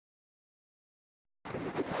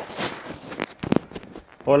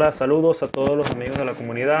Hola, saludos a todos los amigos de la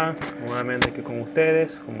comunidad, nuevamente aquí con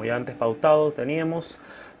ustedes. Como ya antes pautado, teníamos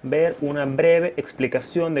ver una breve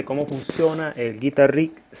explicación de cómo funciona el Guitar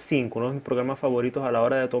Rig 5, uno de mis programas favoritos a la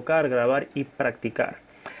hora de tocar, grabar y practicar.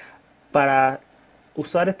 Para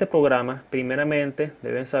usar este programa, primeramente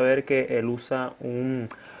deben saber que él usa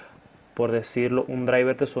por decirlo, un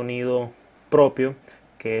driver de sonido propio,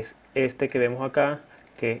 que es este que vemos acá,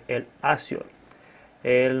 que es el ASIO.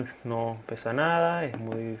 Él no pesa nada, es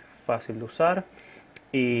muy fácil de usar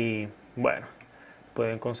y bueno,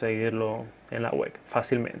 pueden conseguirlo en la web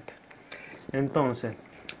fácilmente. Entonces,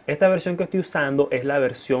 esta versión que estoy usando es la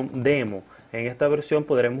versión demo. En esta versión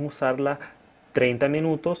podremos usarla 30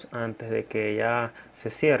 minutos antes de que ella se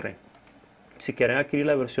cierre. Si quieren adquirir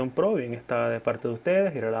la versión Pro, bien está de parte de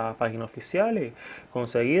ustedes, ir a la página oficial y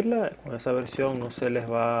conseguirla. Con esa versión no se les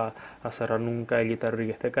va a cerrar nunca el Guitar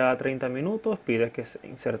Rig. Cada 30 minutos pide que se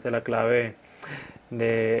inserte la clave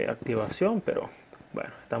de activación, pero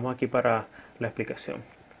bueno, estamos aquí para la explicación.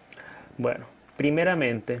 Bueno,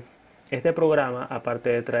 primeramente, este programa,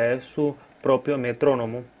 aparte de traer su propio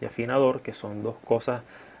metrónomo y afinador, que son dos cosas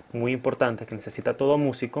muy importantes que necesita todo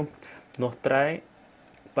músico, nos trae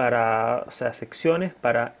secciones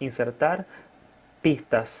para insertar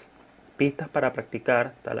pistas, pistas para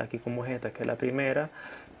practicar, tal aquí como es esta, que es la primera.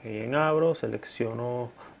 Bien, abro, selecciono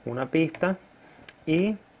una pista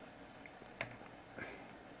y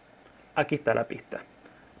aquí está la pista.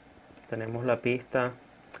 Tenemos la pista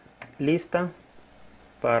lista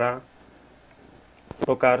para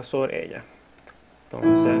tocar sobre ella.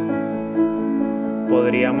 Entonces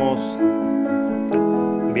podríamos,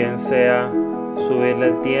 bien sea subirle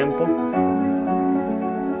el tiempo,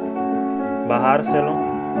 bajárselo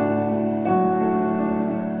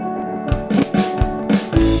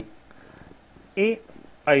y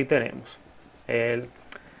ahí tenemos.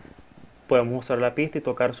 Podemos usar la pista y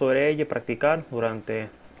tocar sobre ella y practicar durante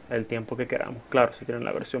el tiempo que queramos. Claro, si tienen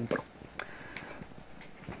la versión Pro.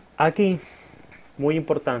 Aquí, muy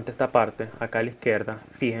importante esta parte, acá a la izquierda,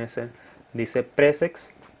 fíjense, dice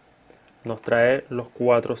presets. Nos trae los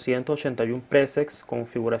 481 presets,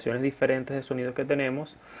 configuraciones diferentes de sonidos que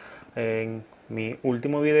tenemos. En mi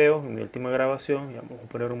último video, en mi última grabación, ya vamos a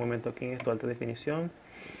poner un momento aquí en esto, alta definición.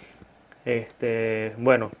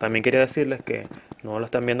 Bueno, también quería decirles que no lo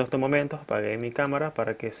están viendo en estos momentos, apagué mi cámara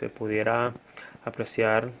para que se pudiera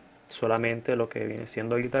apreciar solamente lo que viene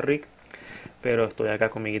siendo el Guitar Rig, pero estoy acá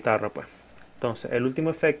con mi guitarra pues. Entonces, el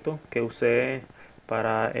último efecto que usé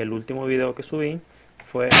para el último video que subí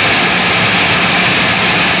fue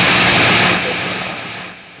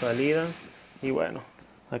salida y bueno,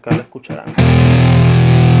 acá lo escucharán.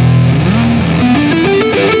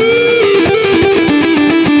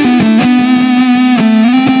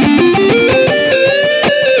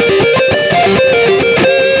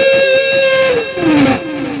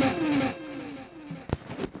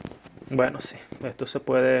 Bueno, sí, esto se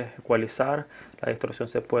puede ecualizar, la distorsión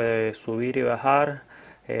se puede subir y bajar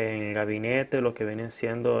en el gabinete, lo que viene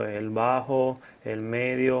siendo el bajo, el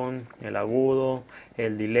medio, el agudo,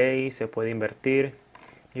 el delay, se puede invertir.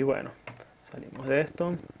 Y bueno, salimos de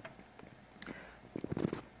esto.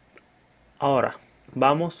 Ahora,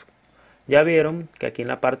 vamos, ya vieron que aquí en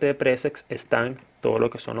la parte de presets están todo lo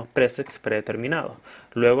que son los presets predeterminados.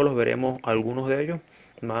 Luego los veremos algunos de ellos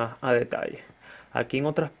más a detalle. Aquí en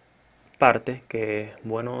otras parte que es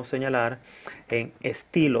bueno señalar en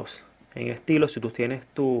estilos. En estilos, si tú tienes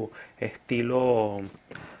tu estilo,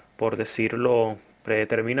 por decirlo,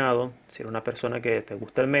 predeterminado, si eres una persona que te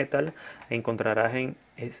gusta el metal, encontrarás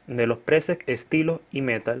de los presets, estilos y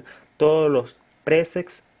metal, todos los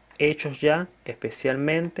presets hechos ya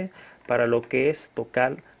especialmente para lo que es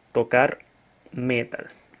tocar metal.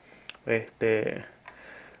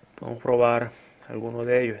 Vamos a probar alguno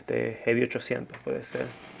de ellos. Heavy 800 puede ser.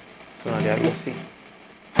 Sonaría algo así.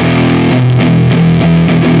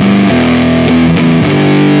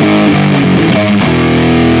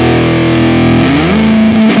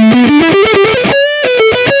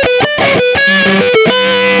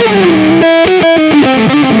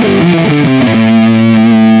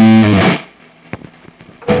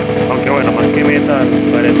 Aunque bueno, más que metal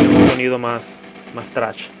parece un sonido más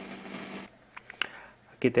trash.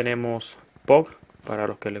 Aquí tenemos pop, para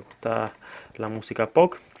los que les gusta la música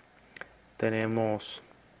pop. Tenemos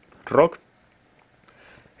rock,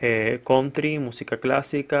 country, música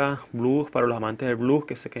clásica, blues para los amantes del blues,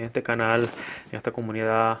 que sé que en este canal, en esta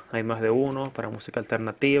comunidad hay más de uno, para música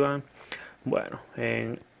alternativa. Bueno,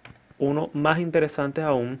 en uno más interesante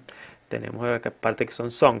aún, tenemos la parte que son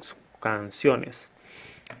songs, canciones.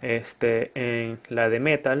 En la de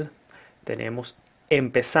metal tenemos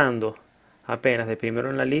empezando apenas de primero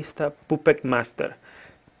en la lista Puppet Master,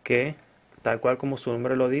 que tal cual como su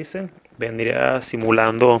nombre lo dice, vendría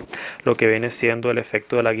simulando lo que viene siendo el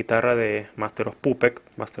efecto de la guitarra de Master of Puppet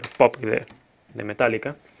de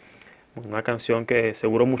Metallica, una canción que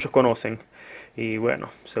seguro muchos conocen. Y bueno,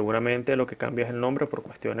 seguramente lo que cambia es el nombre por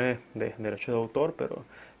cuestiones de derechos de autor, pero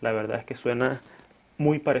la verdad es que suena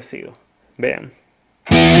muy parecido. Vean.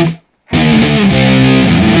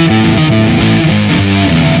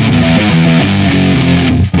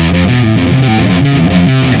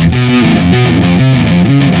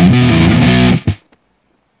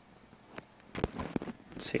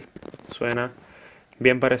 Sí, suena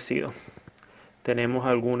bien parecido. Tenemos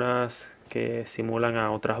algunas que simulan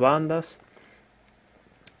a otras bandas.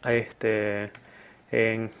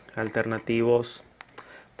 En alternativos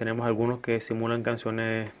tenemos algunos que simulan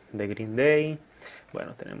canciones de Green Day.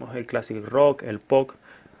 Bueno, tenemos el classic rock, el pop.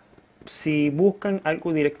 Si buscan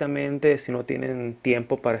algo directamente, si no tienen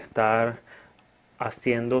tiempo para estar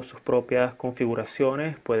haciendo sus propias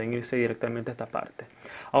configuraciones, pueden irse directamente a esta parte.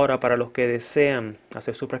 Ahora, para los que desean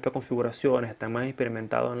hacer sus propias configuraciones, están más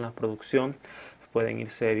experimentados en la producción, pueden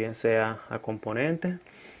irse bien sea a componentes.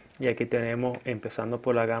 Y aquí tenemos, empezando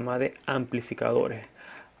por la gama de amplificadores.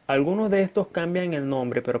 Algunos de estos cambian el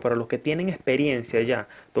nombre, pero para los que tienen experiencia ya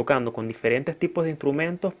tocando con diferentes tipos de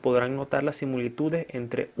instrumentos, podrán notar las similitudes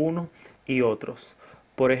entre unos y otros.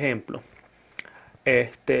 Por ejemplo,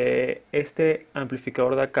 este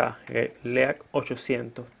amplificador de acá, el LEAC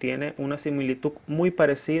 800, tiene una similitud muy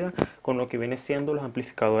parecida con lo que viene siendo los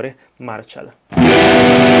amplificadores Marshall.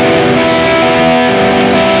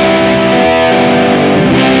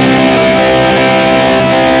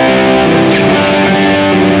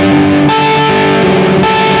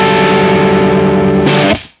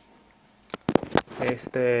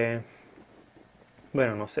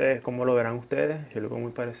 Bueno, no sé cómo lo verán ustedes, yo lo veo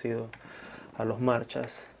muy parecido a los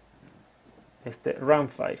Marshals.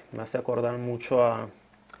 Ramfire me hace acordar mucho a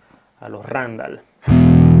los Randall.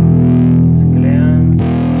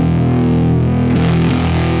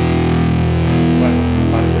 Bueno,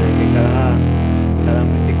 aparte de que cada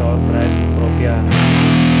amplificador trae su propia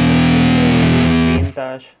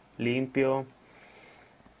vintage, limpio,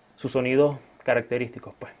 sus sonidos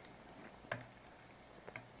característicos, pues.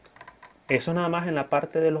 Eso nada más en la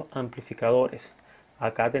parte de los amplificadores.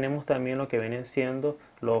 Acá tenemos también lo que vienen siendo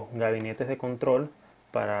los gabinetes de control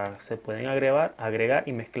se pueden agregar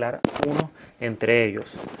y mezclar unos entre ellos.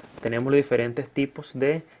 Tenemos los diferentes tipos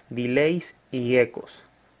de delays y ecos.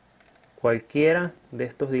 Cualquiera de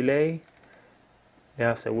estos delays les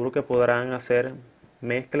aseguro que podrán hacer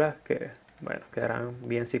mezclas que, bueno, quedarán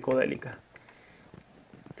bien psicodélicas.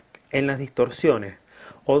 En las distorsiones,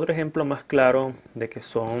 otro ejemplo más claro de que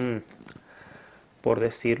son, por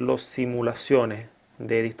decirlo, simulaciones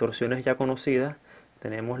de distorsiones ya conocidas,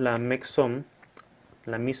 tenemos la Mexon,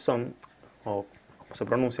 o como se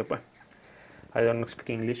pronuncia, pues, I don't speak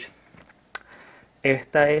English.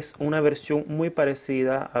 Esta es una versión muy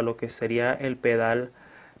parecida a lo que sería el pedal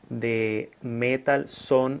de Metal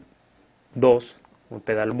Son 2, un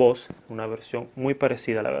pedal Boss, una versión muy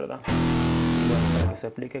parecida, la verdad. Bueno, para que se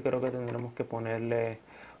aplique creo que tendremos que ponerle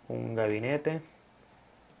un gabinete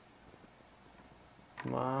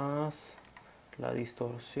más la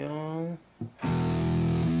distorsión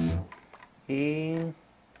y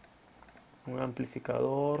un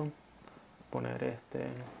amplificador. Poner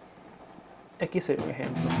aquí sería un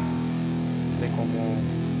ejemplo de cómo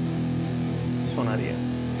sonaría.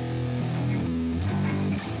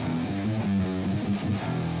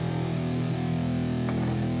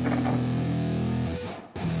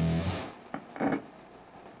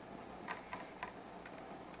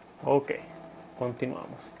 Ok,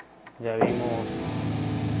 continuamos. Ya vimos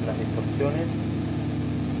las distorsiones.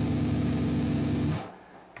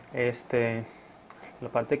 La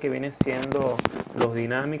parte que viene siendo los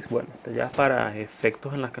dynamics, bueno, ya para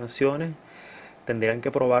efectos en las canciones, tendrían que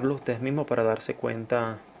probarlo ustedes mismos para darse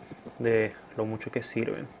cuenta de lo mucho que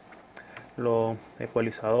sirven. Los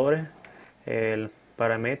ecualizadores, el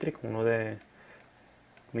parametric, uno de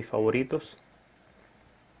mis favoritos.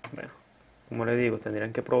 Bueno, como les digo,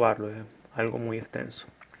 tendrían que probarlo, es algo muy extenso.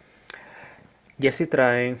 Y así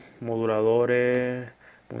traen moduladores,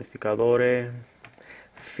 modificadores,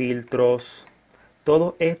 filtros.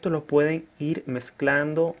 Todo esto lo pueden ir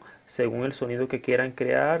mezclando según el sonido que quieran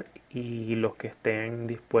crear y los que estén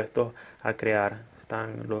dispuestos a crear.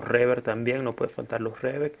 Están los reverb también, no puede faltar los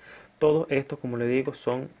reverb. Todos estos, como les digo,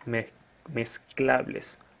 son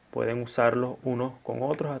mezclables. Pueden usarlos unos con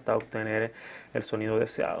otros hasta obtener el sonido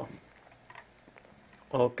deseado.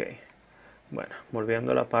 Ok, bueno,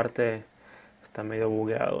 volviendo a la parte Está medio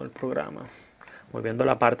bugueado el programa. Volviendo a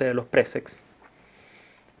la parte de los presets,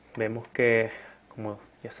 vemos que, como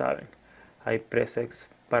ya saben, hay presets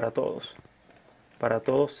para todos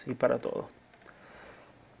y para todo.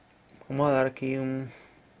 Vamos a dar aquí un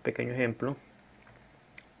pequeño ejemplo.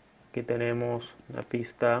 Aquí tenemos una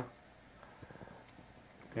pista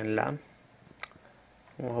en la.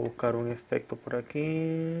 Vamos a buscar un efecto por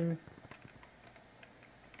aquí.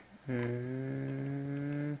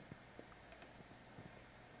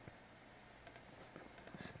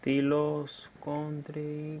 Estilos,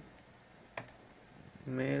 country,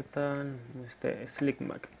 metal, Slick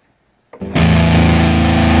Mac.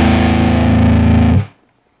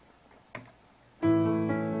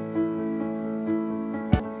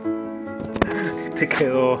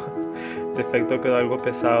 El efecto quedó algo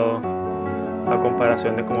pesado a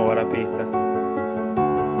comparación de cómo va la pista.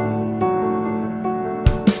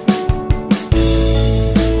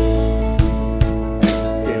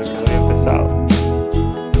 Sí, quedó bien pesado.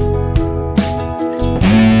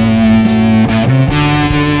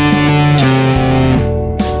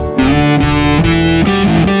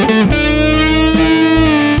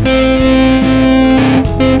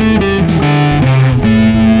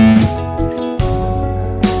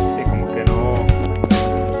 Sí, como que no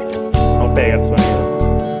pega el sonido.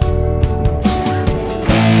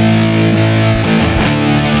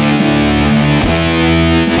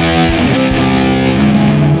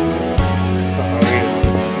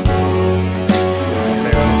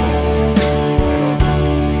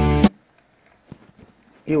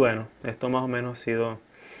 Y bueno, esto más o menos ha sido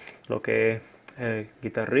lo que es el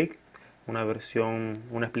Guitar Rig, una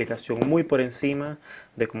explicación muy por encima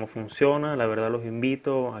de cómo funciona. La verdad los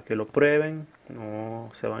invito a que lo prueben, no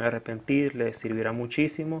se van a arrepentir, les servirá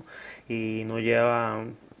muchísimo y no lleva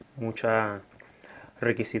muchos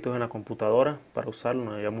requisitos en la computadora para usarlo,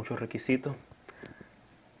 no lleva muchos requisitos.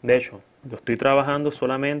 De hecho, yo estoy trabajando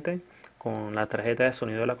solamente con la tarjeta de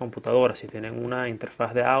sonido de la computadora. Si tienen una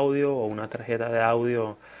interfaz de audio o una tarjeta de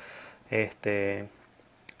audio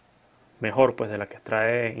mejor, pues de la que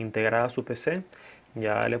trae integrada su PC,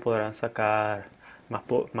 ya le podrán sacar más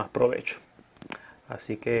provecho.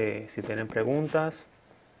 Así que si tienen preguntas,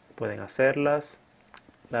 pueden hacerlas,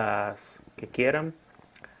 las que quieran.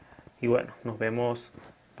 Y bueno, nos vemos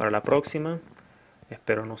para la próxima.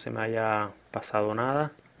 Espero no se me haya pasado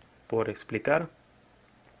nada por explicar.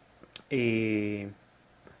 Y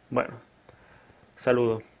bueno,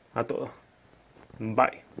 saludos a todos.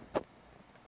 Bye.